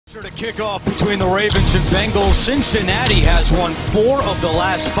To kick off between the Ravens and Bengals, Cincinnati has won 4 of the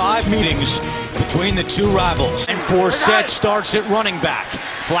last 5 meetings between the two rivals. And Forsett starts at running back.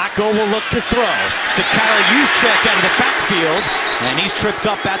 Flacco will look to throw to Kyle Juszczyk out of the backfield, and he's tripped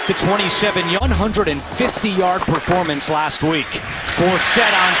up at the 27-yard, 150-yard performance last week.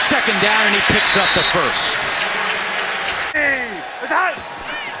 Forsett on second down, and he picks up the first.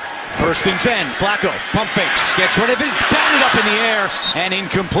 First and 10, Flacco, pump fakes, gets rid of it, it's batted up in the air, and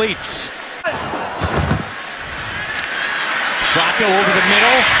incomplete. Flacco over the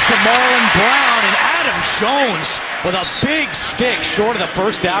middle to Marlon Brown, and Adam Jones with a big stick short of the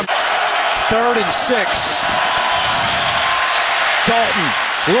first down. 3rd and 6. Dalton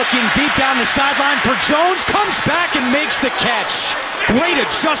looking deep down the sideline for Jones, comes back and makes the catch. Great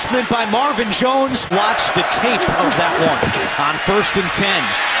adjustment by Marvin Jones. Watch the tape of that one. On 1st and 10,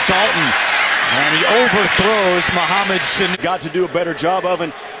 Dalton, and he overthrows Mohamed Sanu. Got to do a better job of, and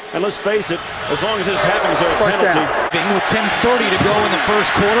let's face it, as long as this happens, there's a penalty. With 10:30 to go in the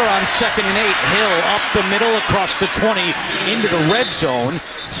first quarter on 2nd and 8, Hill up the middle across the 20 into the red zone.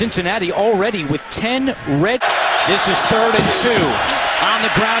 Cincinnati already with 10 red. This is 3rd and 2. On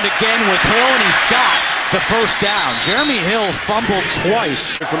the ground again with Hill, and he's got the first down. Jeremy Hill fumbled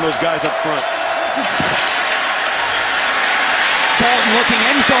twice. From those guys up front. Dalton looking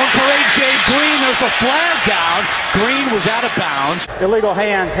end zone for A.J. Green. There's a flag down. Green was out of bounds. Illegal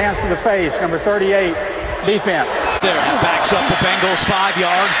hands to the face, number 38, defense. There, backs up the Bengals 5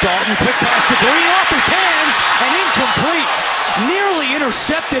 yards. Dalton, quick pass to Green, off his hands, and incomplete. Nearly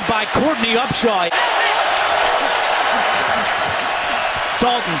intercepted by Courtney Upshaw.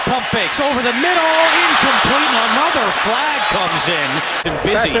 Dalton pump fakes over the middle, incomplete, and another flag comes in. And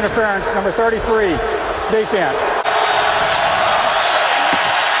busy. Pass interference, number 33, defense.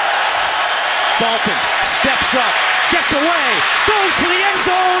 Dalton steps up, gets away, goes for the end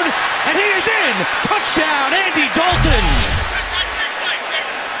zone, and he is in! Touchdown, Andy Dalton!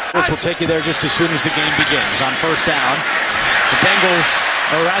 This will take you there just as soon as the game begins. On 1st down, the Bengals,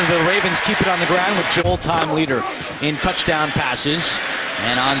 or rather the Ravens, keep it on the ground with Joel, time leader in touchdown passes.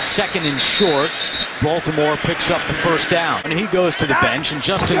 And on 2nd and short, Baltimore picks up the first down. And he goes to the bench, and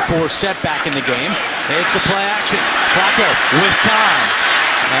Justin Forsett back in the game. It's a play action. Flacco with time.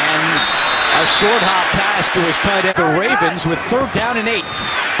 And a short hop pass to his tight end. The Ravens with 3rd down and 8.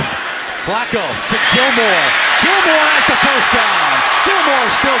 Flacco to Gilmore. Gilmore has the first down. Gilmore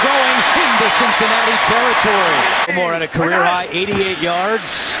still going into Cincinnati territory. Gilmore at a career-high 88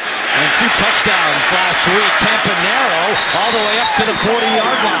 yards and 2 touchdowns last week. Campanaro all the way up to the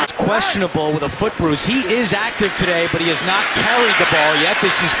 40-yard line. It's questionable with a foot bruise. He is active today, but he has not carried the ball yet.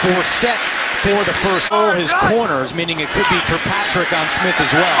 This is Forsett for the first. His corners, meaning it could be Kirkpatrick on Smith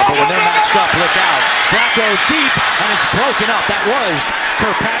as well. But when they're matched up, look out. Flacco deep, and it's broken up. That was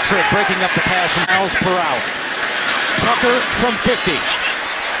Kirkpatrick breaking up the pass in miles per hour. Tucker from 50.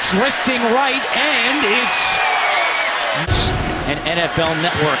 Drifting right, and it's an NFL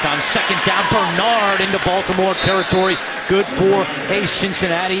Network on 2nd down. Bernard into Baltimore territory. Good for a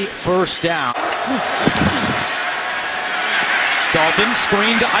Cincinnati first down. Dalton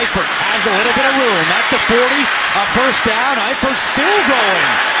screen to Eifert. Has a little bit of room at the 40. A first down. Eifert still going.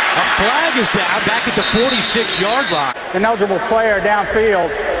 A flag is down back at the 46-yard line. Ineligible player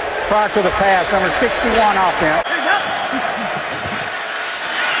downfield prior to the pass, number 61 offense.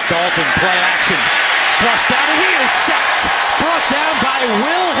 Dalton, play action. Flushed down, and he is sacked. Brought down by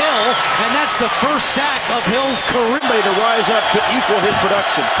Will Hill, and that's the first sack of Hill's career. To rise up to equal his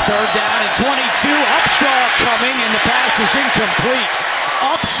production. 3rd down and 22. Upshaw coming, and the pass is incomplete.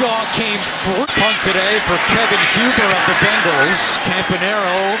 Upshaw came for punt today for Kevin Huber of the Bengals.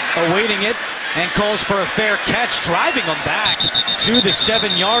 Campanaro awaiting it and calls for a fair catch, driving him back to the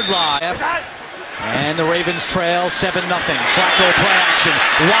 7-yard line. And the Ravens trail 7-0. Flacco play action.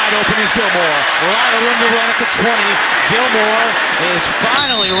 Wide open is Gilmore. A lot of room to run at the 20. Gilmore is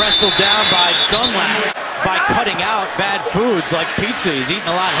finally wrestled down by Dunlap by cutting out bad foods like pizza. He's eating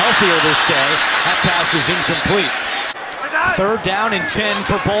a lot healthier this day. That pass is incomplete. 3rd down and 10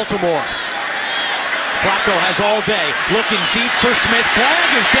 for Baltimore. Flacco has all day. Looking deep for Smith. Flag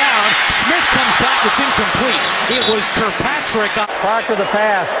is down. Smith comes back. It's incomplete. It was Kirkpatrick. Prior to the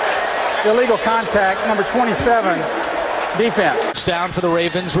pass. Illegal contact, number 27, defense. It's down for the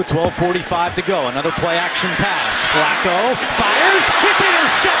Ravens with 12:45 to go. Another play action pass. Flacco fires. It's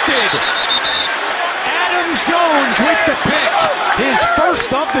intercepted. Adam Jones with the pick. His first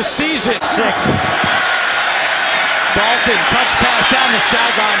of the season. 6th. Dalton, touch pass down the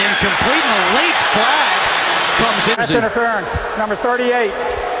sideline, incomplete, and a late flag comes in. Pass interference, number 38,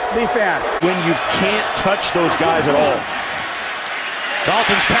 defense. When you can't touch those guys at all.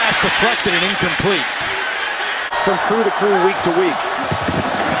 Dalton's pass deflected and incomplete. From crew to crew, week to week.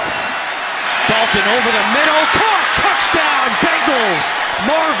 Dalton over the middle, caught, touchdown, Bengals.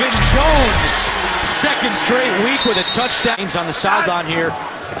 Marvin Jones, second straight week with a touchdown. On the sideline here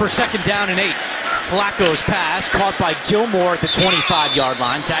for 2nd down and 8. Flacco's pass caught by Gilmore at the 25-yard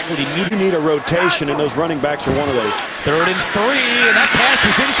line, tackled immediately. You need a rotation, and those running backs are one of those. 3rd and 3, and that pass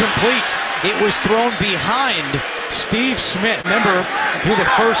is incomplete. It was thrown behind Steve Smith. Remember, through the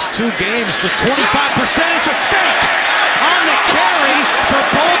first 2 games, just 25%. It's a fake on the carry for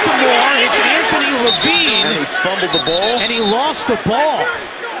Baltimore. It's Anthony Levine. And he fumbled the ball. And he lost the ball.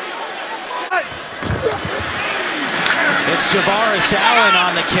 It's Javaris Allen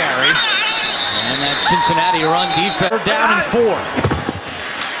on the carry. And that Cincinnati run defense. 3rd down and 4.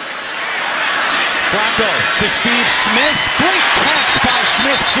 Flacco to Steve Smith. Great catch by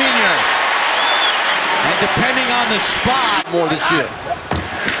Smith Sr. And depending on the spot, more this year.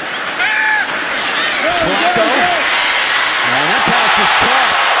 Flacco. And that pass is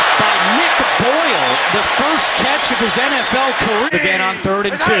caught by Nick Boyle. The first catch of his NFL career. Again on 3rd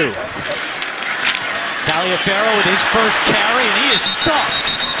and 2. Taliaferro with his first carry, and he is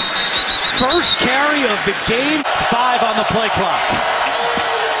stuffed. First carry of the game, 5 on the play clock.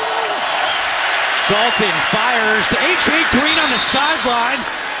 Dalton fires to A.J. Green on the sideline,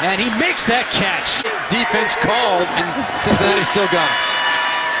 and he makes that catch. Defense called, and Cincinnati still got it.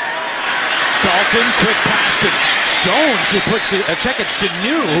 Dalton, quick pass to Jones, who puts a check at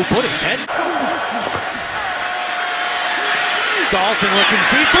Sanu, who put his head. Dalton looking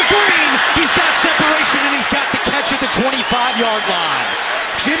deep for Green. He's got separation, and he's got the catch at the 25-yard line.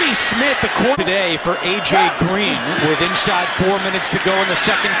 Jimmy Smith, the quarter today for A.J. Green, with inside 4 minutes to go in the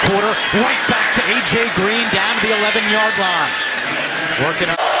 2nd quarter. Right back to A.J. Green down to the 11-yard line. Working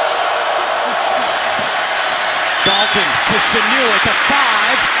up. Dalton to Sanu at the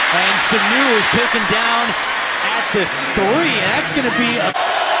 5, and Sanu is taken down at the 3, and that's going to be a...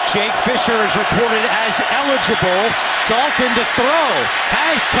 Jake Fisher is reported as eligible. Dalton to throw.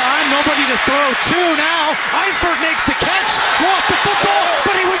 Has time, nobody to throw to now. Eifert makes the catch. Lost the football,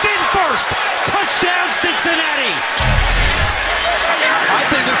 but he was in first. Touchdown, Cincinnati. I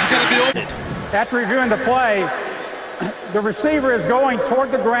think this is going to be over. After reviewing the play, the receiver is going toward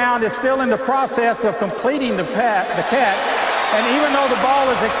the ground, is still in the process of completing the catch, and even though the ball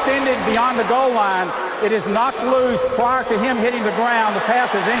is extended beyond the goal line, it is knocked loose prior to him hitting the ground. The pass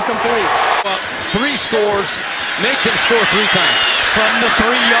is incomplete. 3 scores, make them score 3 times. From the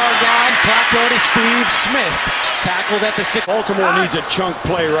 3-yard line, Flacco to Steve Smith. Tackled at the 6. Baltimore needs a chunk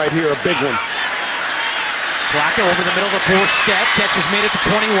play right here, a big one. Flacco over the middle of the 4th set. Catch is made at the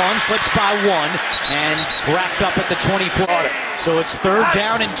 21, slips by 1, and wrapped up at the 24. So it's 3rd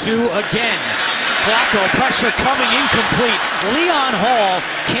down and 2 again. Flacco, pressure coming, incomplete. Leon Hall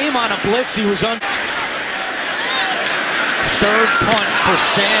came on a blitz. He was on. 3rd punt for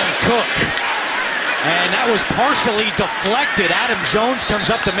Sam Cook. And that was partially deflected. Adam Jones comes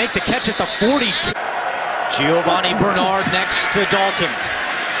up to make the catch at the 42. Giovanni Bernard next to Dalton.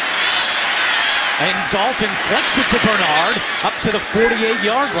 And Dalton flicks it to Bernard up to the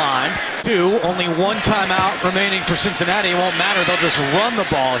 48-yard line. Only 1 timeout remaining for Cincinnati. It won't matter. They'll just run the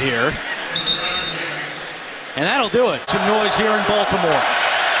ball here. And that'll do it. Some noise here in Baltimore.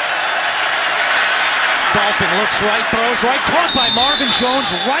 Dalton looks right, throws right, caught by Marvin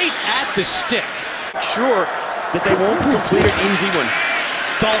Jones right at the stick. Sure that they won't complete an easy one.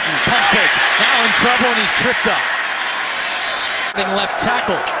 Dalton, pump fake, now in trouble, and he's tripped up. Left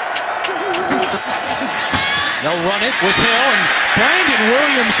tackle. They'll run it with Hill, and Brandon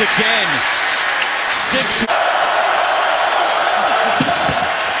Williams again. 6.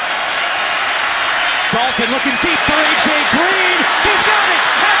 Dalton looking deep for A.J. Green. He's got it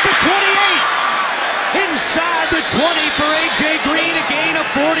at the 28. Inside the 20 for A.J. Green, a gain of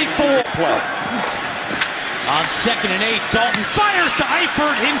 44. On 2nd and 8, Dalton fires to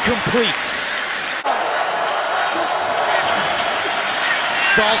Eifert, incomplete.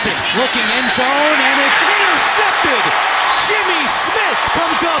 Dalton looking end zone, and it's intercepted. Jimmy Smith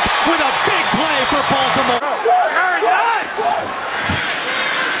comes up with a big play for Baltimore.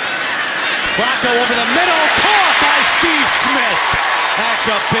 Flacco over the middle, caught by Steve Smith. That's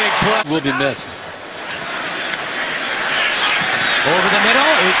a big play. Will be missed. Over the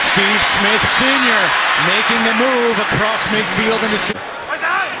middle, it's Steve Smith Sr. making the move across midfield in the...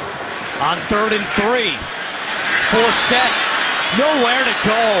 On 3rd and 3. 4th set, nowhere to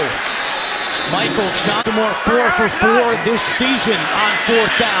go. Michael Johnson, 4 for 4 this season on 4th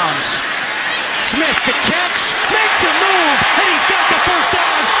downs. Smith the catch, makes a move, and he's got the 1st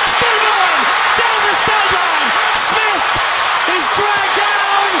down. Still going, down the sideline. Smith is dragged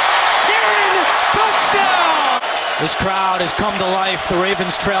down, in, touchdown! This crowd has come to life. The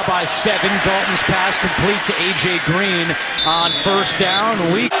Ravens trail by 7. Dalton's pass complete to A.J. Green on first down.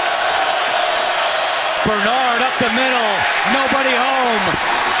 Bernard up the middle, nobody home.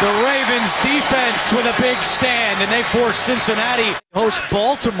 The Ravens defense with a big stand, and they force Cincinnati host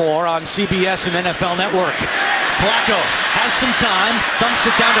Baltimore on CBS and NFL Network. Flacco has some time, dumps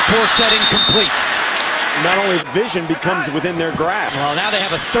it down to Forsett, incomplete. Not only vision becomes within their grasp. Well, now they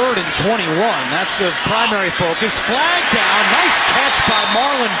have a 3rd and 21. That's a primary focus. Flag down, nice catch by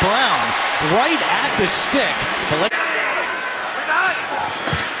Marlon Brown, right at the stick.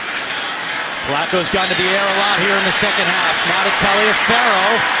 Flacco's gotten to the air a lot here in the second half. Now to Taliaferro.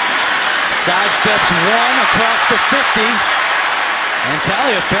 Sidesteps one across the 50. And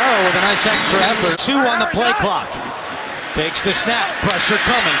Taliaferro with a nice extra effort. 2 on the play clock. Takes the snap. Pressure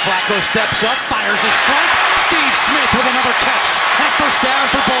coming. Flacco steps up. Fires a strike. Steve Smith with another catch. And first down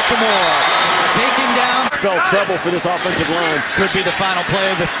for Baltimore. Taken down. Spell trouble for this offensive line. Could be the final play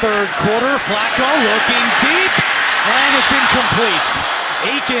of the 3rd quarter. Flacco looking deep. And it's incomplete.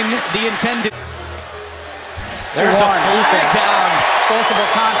 Aiken, the intended. There's a flag down. Forcible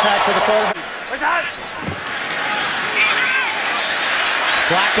contact for the quarterback.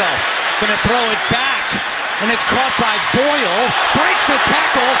 Flacco gonna throw it back, and it's caught by Boyle. Breaks the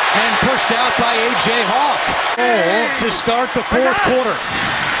tackle and pushed out by A.J. Hawk. Goal to start the 4th quarter.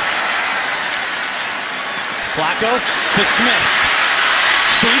 Flacco to Smith.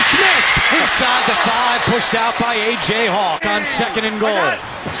 Steve Smith inside the 5, pushed out by A.J. Hawk on 2nd and goal.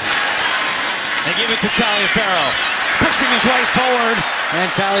 They give it to Taliaferro, pushing his way forward,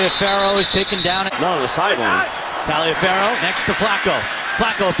 and Taliaferro is taken down. Not on the sideline. Taliaferro next to Flacco.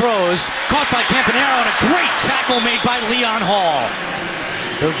 Flacco throws, caught by Campanaro, and a great tackle made by Leon Hall.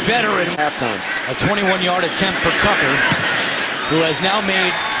 The veteran. Halftime. A 21-yard attempt for Tucker, who has now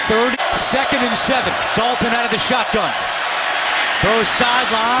made 2nd and 7. Dalton out of the shotgun. Throws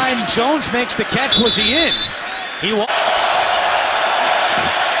sideline. Jones makes the catch. Was he in? He was.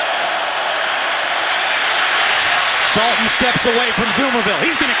 Dalton steps away from Dumerville.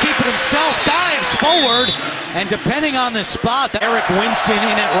 He's going to keep it himself. Dives forward. And depending on the spot, Eric Winston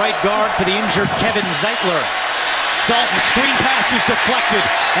in at right guard for the injured Kevin Zeitler. Dalton screen pass is deflected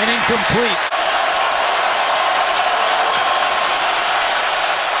and incomplete.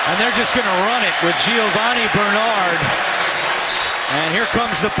 And they're just going to run it with Giovanni Bernard. And here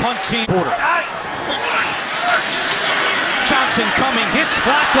comes the punt team. Johnson coming, hits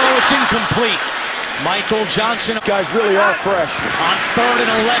Flacco, it's incomplete. Michael Johnson. Guys really are fresh. On 3rd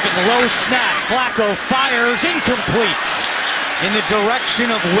and 11, low snap. Flacco fires, incomplete. In the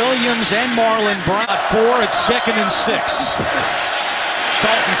direction of Williams and Marlon Brown. 4, it's 2nd and 6.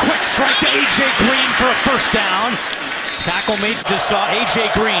 Dalton, quick strike to A.J. Green for a first down. Tackle mate, just saw A.J.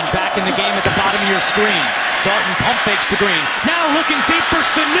 Green back in the game at the bottom of your screen. Dalton pump fakes to Green. Now looking deep for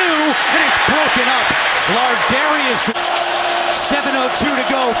Sanu, and it's broken up. Lardarius, 7:02 to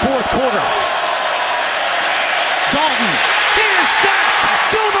go, 4th quarter. Dalton, he is sacked.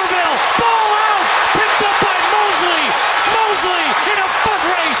 Dumerville, ball out, picked up by Mosley. Mosley in a foot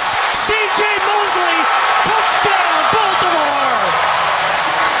race. C.J. Mosley, touchdown, Baltimore.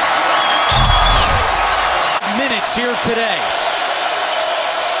 Minutes here today.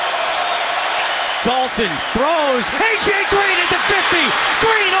 Dalton throws. A.J. Green at the 50.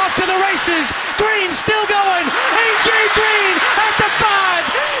 Green off to the races. Green still going. A.J. Green at the 5.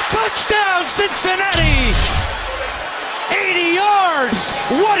 Touchdown, Cincinnati. 80 yards.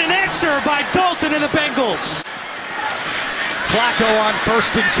 What an answer by Dalton and the Bengals. Flacco on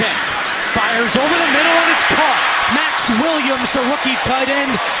 1st and 10. Fires over the middle and it's caught. Max Williams, the rookie tight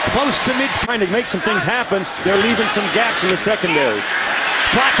end, close to mid. Trying to make some things happen. They're leaving some gaps in the secondary.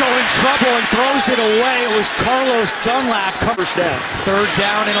 Flacco in trouble and throws it away. It was Carlos Dunlap. First down. 3rd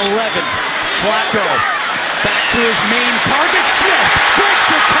down and 11. Flacco back to his main target. Smith breaks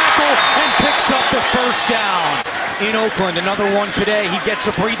the tackle and picks up the first down. In Oakland, another one today. He gets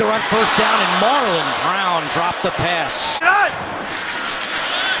a breather on first down, and Marlon Brown dropped the pass.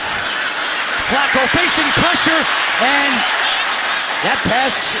 Flacco facing pressure, and that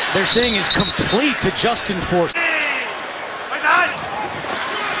pass, they're saying, is complete to Justin Forsett.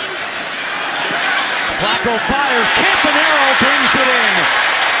 Flacco fires, Campanaro brings it in.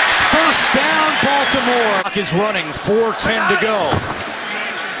 First down, Baltimore. Clock is running, 4:10 to go.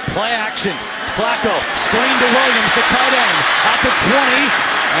 Play action. Flacco, screen to Williams, the tight end, at the 20,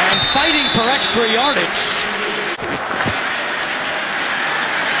 and fighting for extra yardage.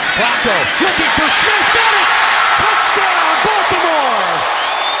 Flacco looking for Smith, got it! Touchdown, Baltimore!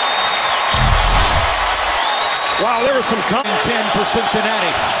 Wow, there was some 10 for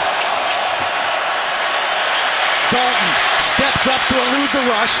Cincinnati. Dalton steps up to elude the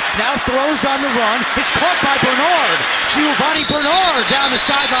rush, now throws on the run. It's caught by Bernard. Giovanni Bernard down the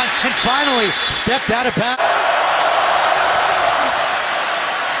sideline and finally stepped out of bounds.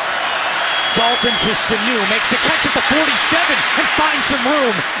 Dalton to Sanu, makes the catch at the 47 and finds some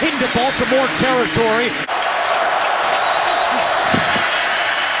room into Baltimore territory.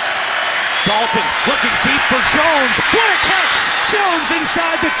 Dalton looking deep for Jones. What a catch! Jones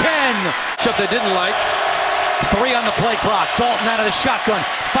inside the 10. Chuck they didn't like. 3 on the play clock. Dalton out of the shotgun.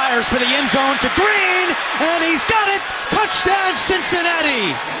 Fires for the end zone to Green. And he's got it. Touchdown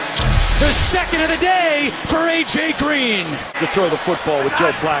Cincinnati. The second of the day for A.J. Green. To throw the football with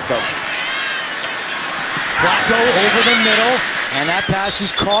Joe Flacco. Flacco over the middle. And that pass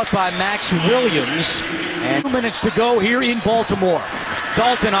is caught by Max Williams. And 2 minutes to go here in Baltimore.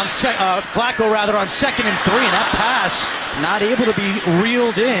 Dalton on Flacco rather on 2nd and 3. And that pass not able to be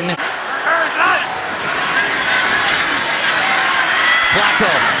reeled in.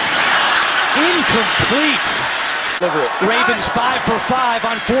 Flacco, incomplete. Ravens 5 for 5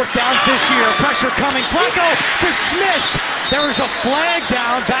 on 4th downs this year. Pressure coming. Flacco to Smith. There is a flag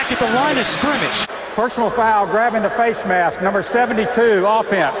down back at the line of scrimmage. Personal foul, grabbing the face mask, number 72,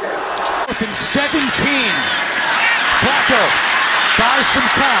 offense. 4th and 17. Flacco buys some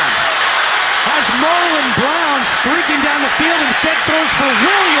time. Has Marlon Brown streaking down the field. Instead throws for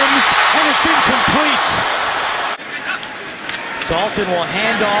Williams, and it's incomplete. Dalton will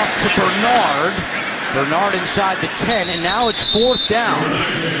hand off to Bernard. Bernard inside the 10, and now it's 4th down.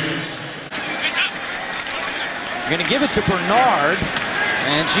 Going to give it to Bernard,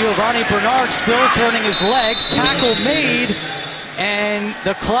 and Giovanni Bernard still turning his legs. Tackle made, and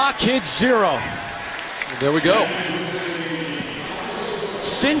the clock hits 0. There we go.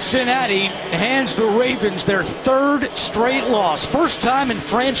 Cincinnati hands the Ravens their 3rd straight loss. First time in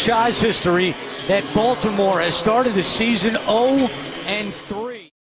franchise history that Baltimore has started the season 0-3.